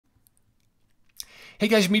Hey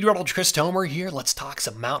guys, Meteorologist Chris Tomer here. Let's talk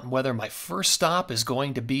some mountain weather. My first stop is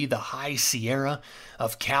going to be the High Sierra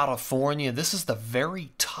of California. This is the very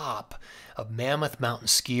top of Mammoth Mountain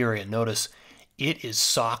Ski Area. Notice it is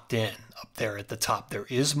socked in up there at the top. There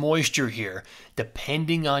is moisture here.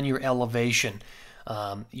 Depending on your elevation,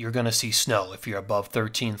 you're going to see snow if you're above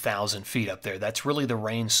 13,000 feet up there. That's really the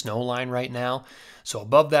rain snow line right now. So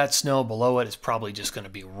above that snow, below it is probably just going to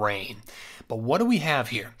be rain. But what do we have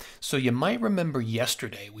here? So you might remember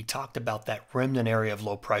yesterday we talked about that remnant area of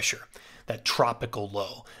low pressure, that tropical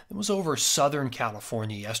low. It was over southern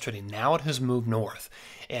California yesterday. Now it has moved north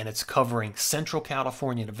and it's covering central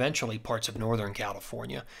California and eventually parts of northern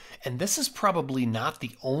California. And this is probably not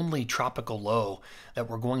the only tropical low that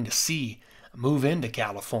we're going to see move into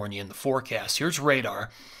California in the forecast. Here's radar.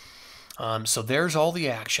 So there's all the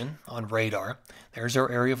action on radar. There's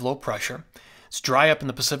our area of low pressure. It's dry up in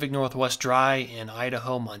the Pacific Northwest, dry in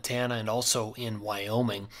Idaho, Montana, and also in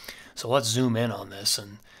Wyoming. So let's zoom in on this,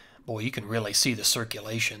 and boy, you can really see the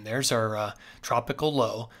circulation. There's our tropical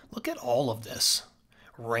low. Look at all of this.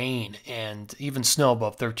 Rain and even snow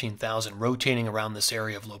above 13,000 rotating around this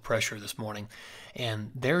area of low pressure this morning.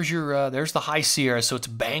 And there's your there's the High Sierra, so it's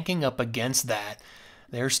banking up against that.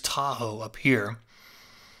 There's Tahoe up here.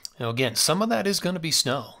 Now again, some of that is going to be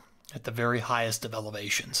snow at the very highest of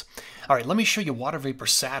elevations. All right, let me show you water vapor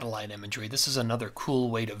satellite imagery. This is another cool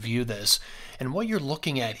way to view this. And what you're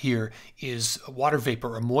looking at here is water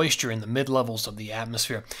vapor or moisture in the mid-levels of the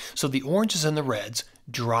atmosphere. So the oranges and the reds,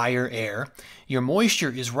 drier air. Your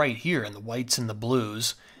moisture is right here in the whites and the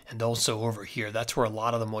blues, and also over here. That's where a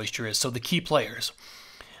lot of the moisture is. So the key players.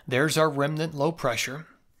 There's our remnant low pressure.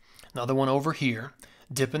 Another one over here.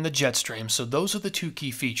 Dip in the jet stream. So those are the two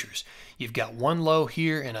key features. You've got one low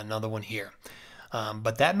here and another one here.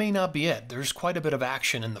 But that may not be it. There's quite a bit of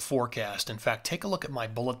action in the forecast. In fact, take a look at my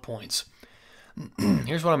bullet points.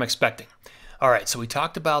 Here's what I'm expecting. All right, so we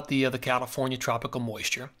talked about the California tropical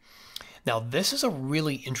moisture. Now, this is a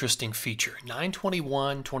really interesting feature.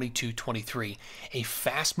 9/21, 22, 23. A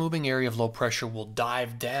fast-moving area of low pressure will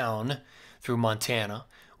dive down through Montana,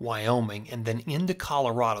 Wyoming, and then into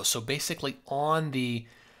Colorado. So basically on the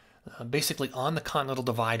Continental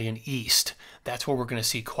Divide and east. That's where we're going to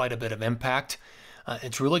see quite a bit of impact.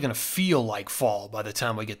 It's really going to feel like fall by the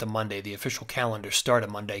time we get to Monday. The official calendar start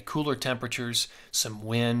on Monday. Cooler temperatures, some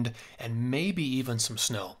wind, and maybe even some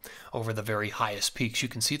snow over the very highest peaks. You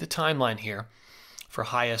can see the timeline here for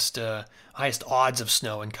highest odds of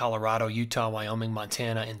snow in Colorado, Utah, Wyoming,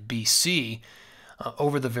 Montana, and BC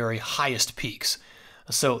over the very highest peaks.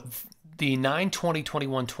 So the 9/20,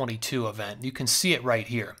 21, 22 event, you can see it right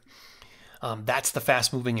here. That's the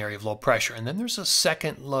fast-moving area of low pressure. And then there's a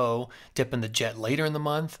second low dip in the jet later in the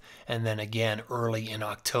month, and then again early in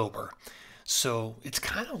October. So it's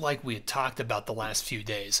kind of like we had talked about the last few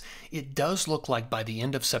days. It does look like by the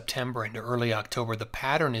end of September into early October, the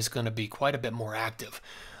pattern is going to be quite a bit more active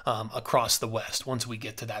across the West once we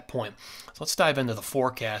get to that point. So let's dive into the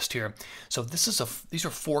forecast here. So these are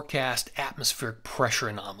forecast atmospheric pressure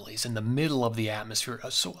anomalies in the middle of the atmosphere.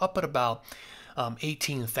 So up at about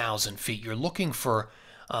 18,000 feet. You're looking for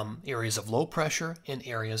areas of low pressure and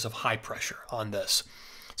areas of high pressure on this.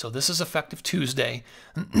 So this is effective Tuesday,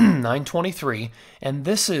 9/23, and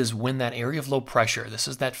this is when that area of low pressure, this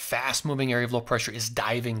is that fast-moving area of low pressure, is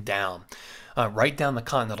diving down, right down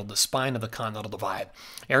the spine of the Continental Divide.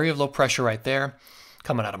 Area of low pressure right there,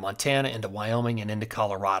 coming out of Montana into Wyoming and into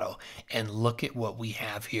Colorado. And look at what we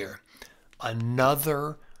have here.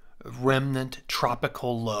 Another remnant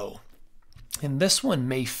tropical low. And this one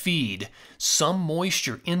may feed some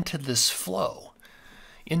moisture into this flow,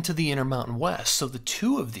 into the Intermountain West. So the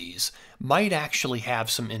two of these might actually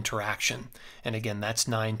have some interaction. And again, that's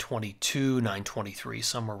 9/22, 9/23,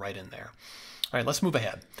 somewhere right in there. All right, let's move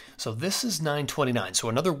ahead. So this is 9/29, so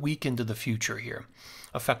another week into the future here,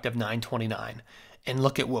 effective 9/29. And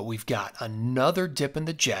look at what we've got. Another dip in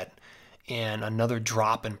the jet and another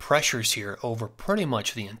drop in pressures here over pretty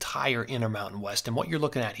much the entire Intermountain West. And what you're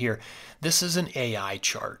looking at here, this is an AI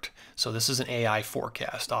chart. So this is an AI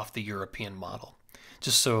forecast off the European model.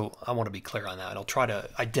 Just so I want to be clear on that. I'll try to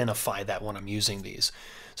identify that when I'm using these.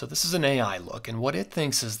 So this is an AI look, and what it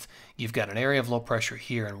thinks is you've got an area of low pressure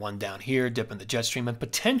here and one down here, dip in the jet stream, and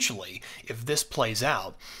potentially, if this plays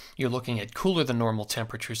out, you're looking at cooler than normal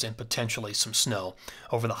temperatures and potentially some snow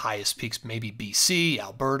over the highest peaks, maybe BC,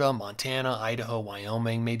 Alberta, Montana, Idaho,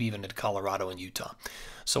 Wyoming, maybe even into Colorado and Utah.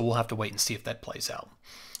 So we'll have to wait and see if that plays out.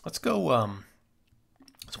 Let's go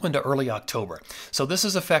into early October. So this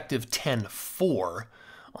is effective 10/4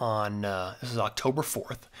 on, this is October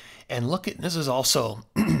 4th. And look at, this is also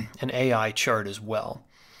an AI chart as well.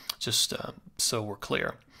 just so we're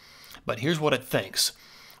clear. But here's what it thinks.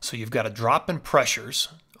 So you've got a drop in pressures,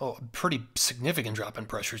 a pretty significant drop in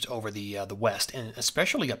pressures over the west, and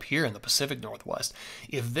especially up here in the Pacific Northwest.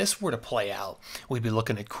 If this were to play out, we'd be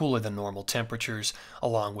looking at cooler than normal temperatures,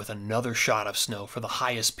 along with another shot of snow for the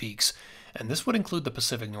highest peaks. And this would include the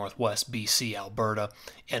Pacific Northwest, BC, Alberta,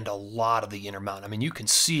 and a lot of the Intermountain. I mean, you can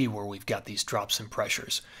see where we've got these drops in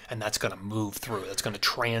pressures, and that's going to move through. That's going to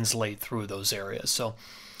translate through those areas. So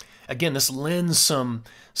again, this lends some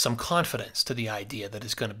confidence to the idea that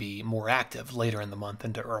it's going to be more active later in the month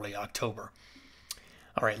into early October.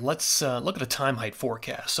 All right, let's look at a time height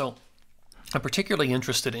forecast. So I'm particularly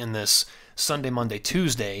interested in this Sunday, Monday,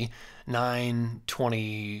 Tuesday,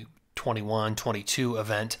 9/20, 21, 22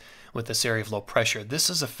 event with this area of low pressure. This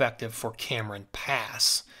is effective for Cameron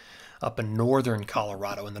Pass up in northern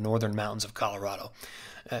Colorado, in the northern mountains of Colorado.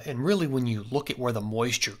 And really, when you look at where the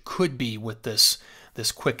moisture could be with this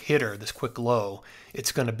quick hitter, this quick low,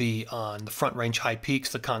 it's going to be on the Front Range high peaks,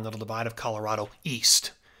 the Continental Divide of Colorado,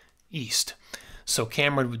 east. So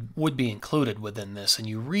Cameron would be included within this. And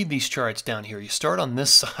you read these charts down here. You start on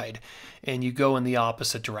this side and you go in the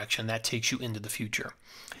opposite direction. That takes you into the future.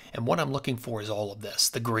 And what I'm looking for is all of this,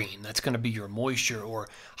 the green. That's going to be your moisture or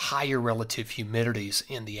higher relative humidities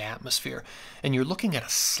in the atmosphere. And you're looking at a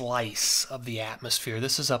slice of the atmosphere.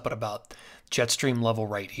 This is up at about jet stream level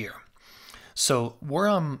right here. So where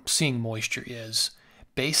I'm seeing moisture is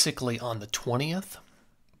basically on the 20th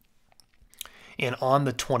and on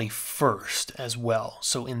the 21st as well.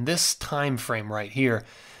 So in this time frame right here,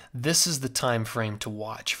 this is the time frame to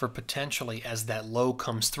watch for potentially as that low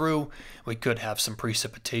comes through, we could have some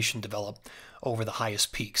precipitation develop over the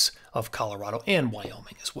highest peaks of Colorado and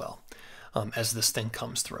Wyoming as well as this thing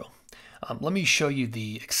comes through. Let me show you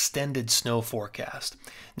the extended snow forecast.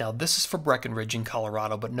 Now this is for Breckenridge in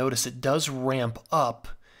Colorado, but notice it does ramp up,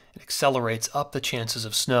 it accelerates up the chances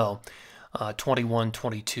of snow 21,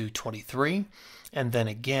 22, 23. And then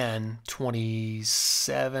again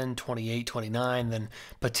 27, 28, 29, then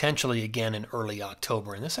potentially again in early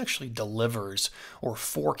October. And this actually delivers or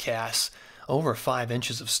forecasts over 5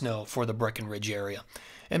 inches of snow for the Breckenridge area.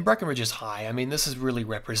 And Breckenridge is high. I mean, this is really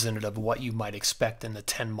representative of what you might expect in the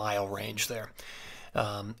 10-mile range there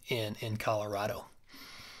in Colorado.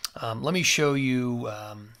 Let me show you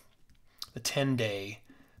the 10-day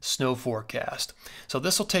snow forecast. So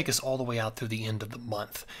this will take us all the way out through the end of the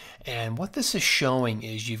month. And what this is showing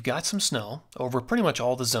is you've got some snow over pretty much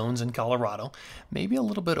all the zones in Colorado, maybe a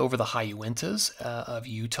little bit over the high Uintas of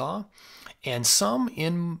Utah, and some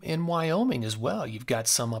in Wyoming as well. You've got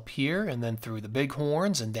some up here and then through the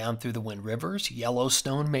Bighorns and down through the Wind Rivers,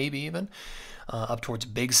 Yellowstone maybe even, up towards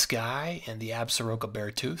Big Sky and the Absaroka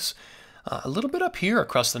Beartooths. A little bit up here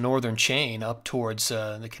across the northern chain up towards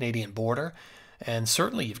the Canadian border. And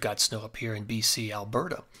certainly you've got snow up here in BC,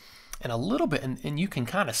 Alberta. And a little bit, and you can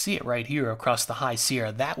kind of see it right here across the high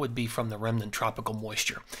Sierra. That would be from the remnant tropical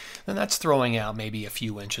moisture. And that's throwing out maybe a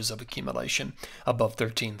few inches of accumulation above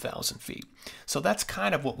 13,000 feet. So that's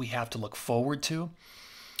kind of what we have to look forward to.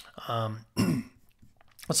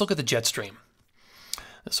 Let's look at the jet stream.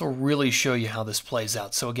 This will really show you how this plays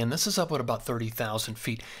out. So again, this is up at about 30,000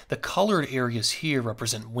 feet. The colored areas here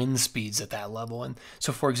represent wind speeds at that level. And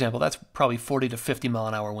so for example, that's probably 40 to 50 mile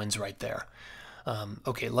an hour winds right there.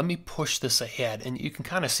 Okay, let me push this ahead and you can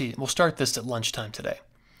kind of see, we'll start this at lunchtime today.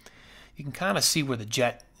 You can kind of see where the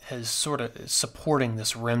jet has sort of supporting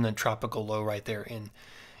this remnant tropical low right there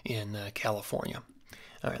in California.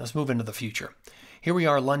 All right, let's move into the future. Here we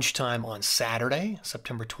are lunchtime on Saturday,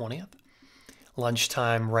 September 20th.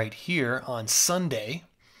 Lunchtime right here on Sunday.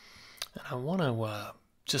 And I want to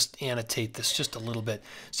just annotate this just a little bit.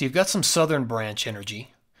 So you've got some southern branch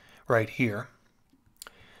energy right here.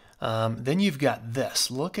 Then you've got this.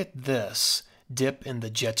 Look at this dip in the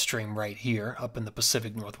jet stream right here up in the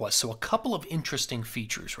Pacific Northwest. So a couple of interesting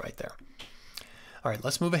features right there. All right,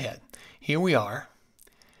 let's move ahead. Here we are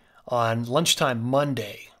on lunchtime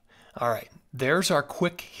Monday. All right. There's our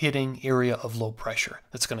quick hitting area of low pressure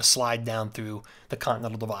that's going to slide down through the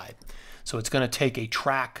Continental Divide. So it's going to take a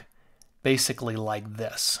track basically like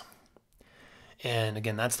this. And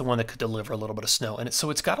again, that's the one that could deliver a little bit of snow. And so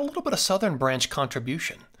it's got a little bit of southern branch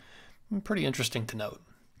contribution. Pretty interesting to note.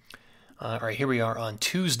 All right, here we are on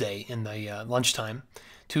Tuesday in the lunchtime.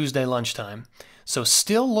 Tuesday lunchtime. So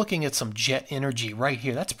still looking at some jet energy right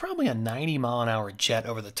here. That's probably a 90 mile an hour jet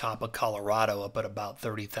over the top of Colorado up at about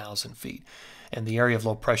 30,000 feet. And the area of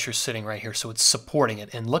low pressure is sitting right here, so it's supporting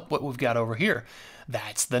it. And look what we've got over here.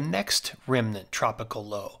 That's the next remnant tropical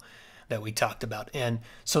low. that we talked about. And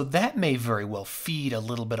so that may very well feed a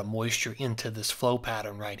little bit of moisture into this flow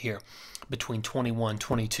pattern right here between 21,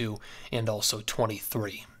 22, and also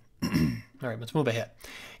 23. All right, let's move ahead.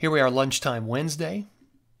 Here we are, lunchtime Wednesday,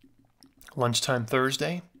 lunchtime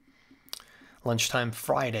Thursday, lunchtime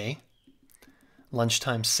Friday,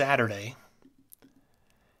 lunchtime Saturday.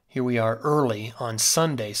 Here we are early on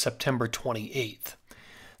Sunday, September 28th.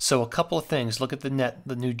 So a couple of things. Look at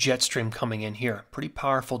the new jet stream coming in here. Pretty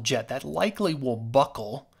powerful jet. That likely will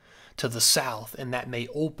buckle to the south, and that may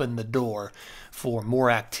open the door for more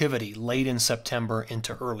activity late in September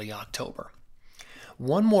into early October.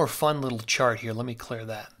 One more fun little chart here. Let me clear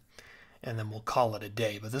that, and then we'll call it a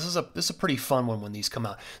day. But this is a pretty fun one when these come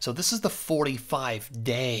out. So this is the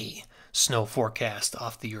 45-day snow forecast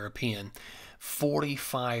off the European.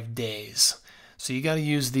 45 days. So you got to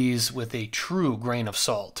use these with a true grain of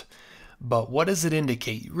salt. But what does it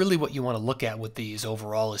indicate? Really what you want to look at with these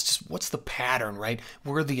overall is just what's the pattern, right?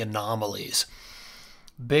 Where are the anomalies?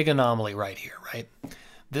 Big anomaly right here, right?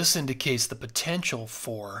 This indicates the potential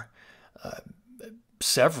for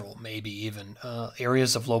several, maybe even,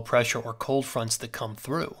 areas of low pressure or cold fronts that come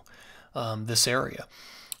through this area.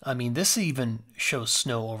 I mean, this even shows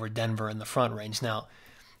snow over Denver in the Front Range. Now,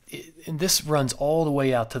 and this runs all the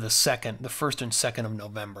way out to the 1st and 2nd of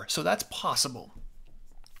November. So that's possible.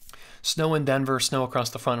 Snow in Denver, snow across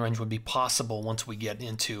the Front Range would be possible once we get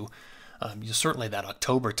into certainly that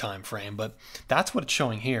October time frame. But that's what it's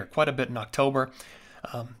showing here. Quite a bit in October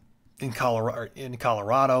in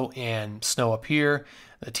Colorado, and snow up here.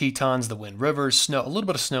 The Tetons, the Wind Rivers, snow, a little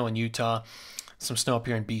bit of snow in Utah, some snow up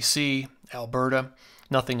here in BC, Alberta,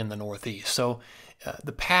 nothing in the Northeast. So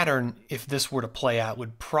the pattern, if this were to play out,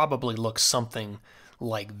 would probably look something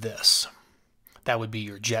like this. That would be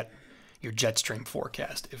your jet stream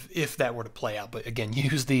forecast if that were to play out. But again,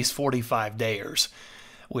 use these 45-dayers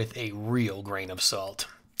with a real grain of salt.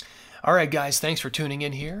 All right, guys, thanks for tuning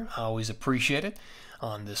in here. I always appreciate it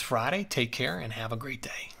on this Friday. Take care and have a great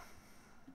day.